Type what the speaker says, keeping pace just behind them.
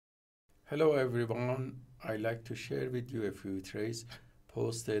Hello everyone, I'd like to share with you a few trades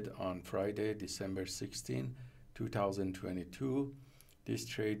posted on Friday, December 16, 2022. This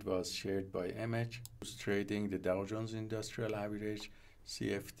trade was shared by MH, who's trading the Dow Jones Industrial Average,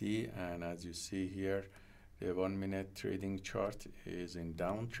 CFD, and as you see here, the 1 minute trading chart is in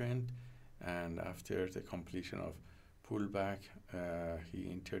downtrend, and after the completion of pullback,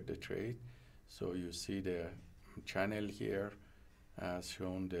 he entered the trade. So you see the channel here as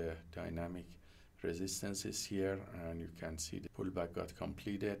shown, the dynamic resistances here, and you can see the pullback got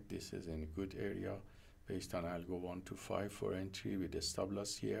completed. This is in a good area based on algo 1 to 5 for entry with the stop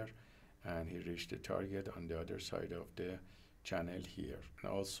loss here, and he reached the target on the other side of the channel here.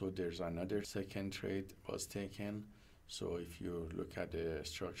 And also there's another second trade was taken. So if you look at the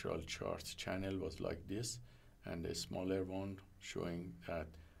structural chart, channel was like this, and a smaller one showing that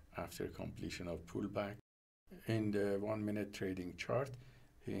after completion of pullback. In the 1 minute trading chart,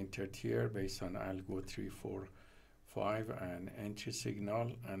 he entered here based on algo 3, 4, 5 and entry signal,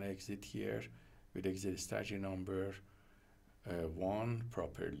 and exit here with exit strategy number 1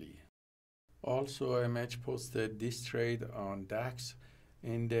 properly. Also, MH posted this trade on DAX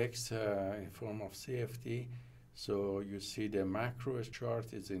index in form of CFD. So you see the macro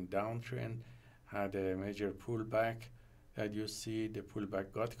chart is in downtrend, had a major pullback that you see the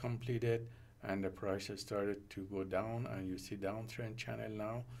pullback got completed, and the price has started to go down, and you see downtrend channel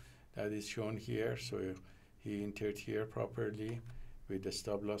now that is shown here. So he entered here properly with the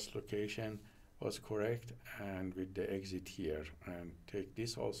stop loss location was correct, and with the exit here, and take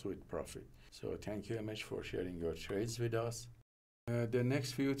this also with profit. So thank you MH for sharing your trades with us. The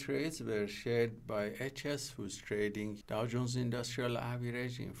next few trades were shared by HS, who's trading Dow Jones Industrial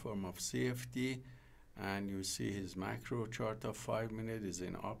Average in form of CFD, and you see his macro chart of 5 minutes is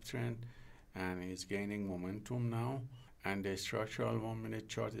in uptrend and is gaining momentum now, and the structural 1 minute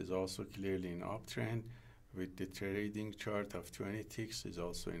chart is also clearly in uptrend, with the trading chart of 20 ticks is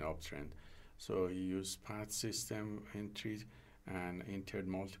also in uptrend. So he used PAAT system entry and entered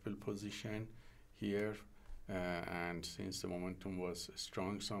multiple position here, and since the momentum was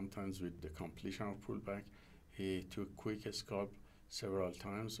strong, sometimes with the completion of pullback, he took quick scalp several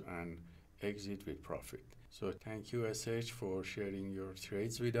times and exit with profit. So thank you SH for sharing your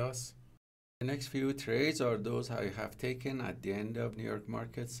trades with us. The next few trades are those I have taken at the end of New York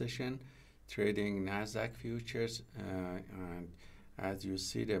market session, trading Nasdaq futures, and as you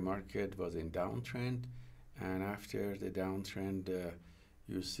see the market was in downtrend, and after the downtrend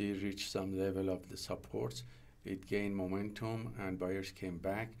you see reached some level of the supports. It gained momentum and buyers came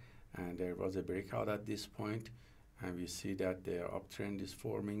back, and there was a breakout at this point, and we see that the uptrend is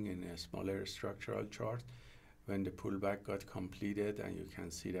forming in a smaller structural chart when the pullback got completed, and you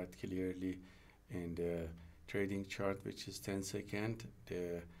can see that clearly in the trading chart, which is 10 seconds.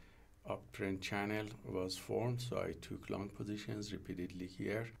 The uptrend channel was formed, so I took long positions repeatedly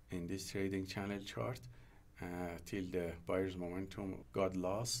here in this trading channel chart till the buyer's momentum got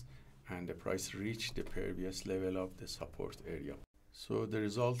lost and the price reached the previous level of the support area. So the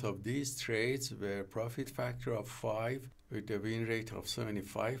result of these trades were profit factor of 5 with a win rate of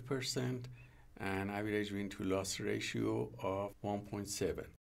 75% and average win to loss ratio of 1.7.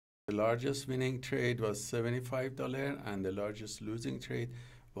 The largest winning trade was $75 and the largest losing trade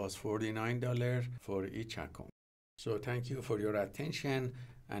was $49 for each account. So thank you for your attention,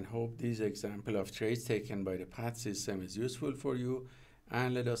 and hope this example of trades taken by the PAAT system is useful for you,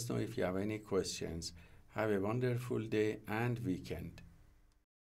 and let us know if you have any questions. Have a wonderful day and weekend.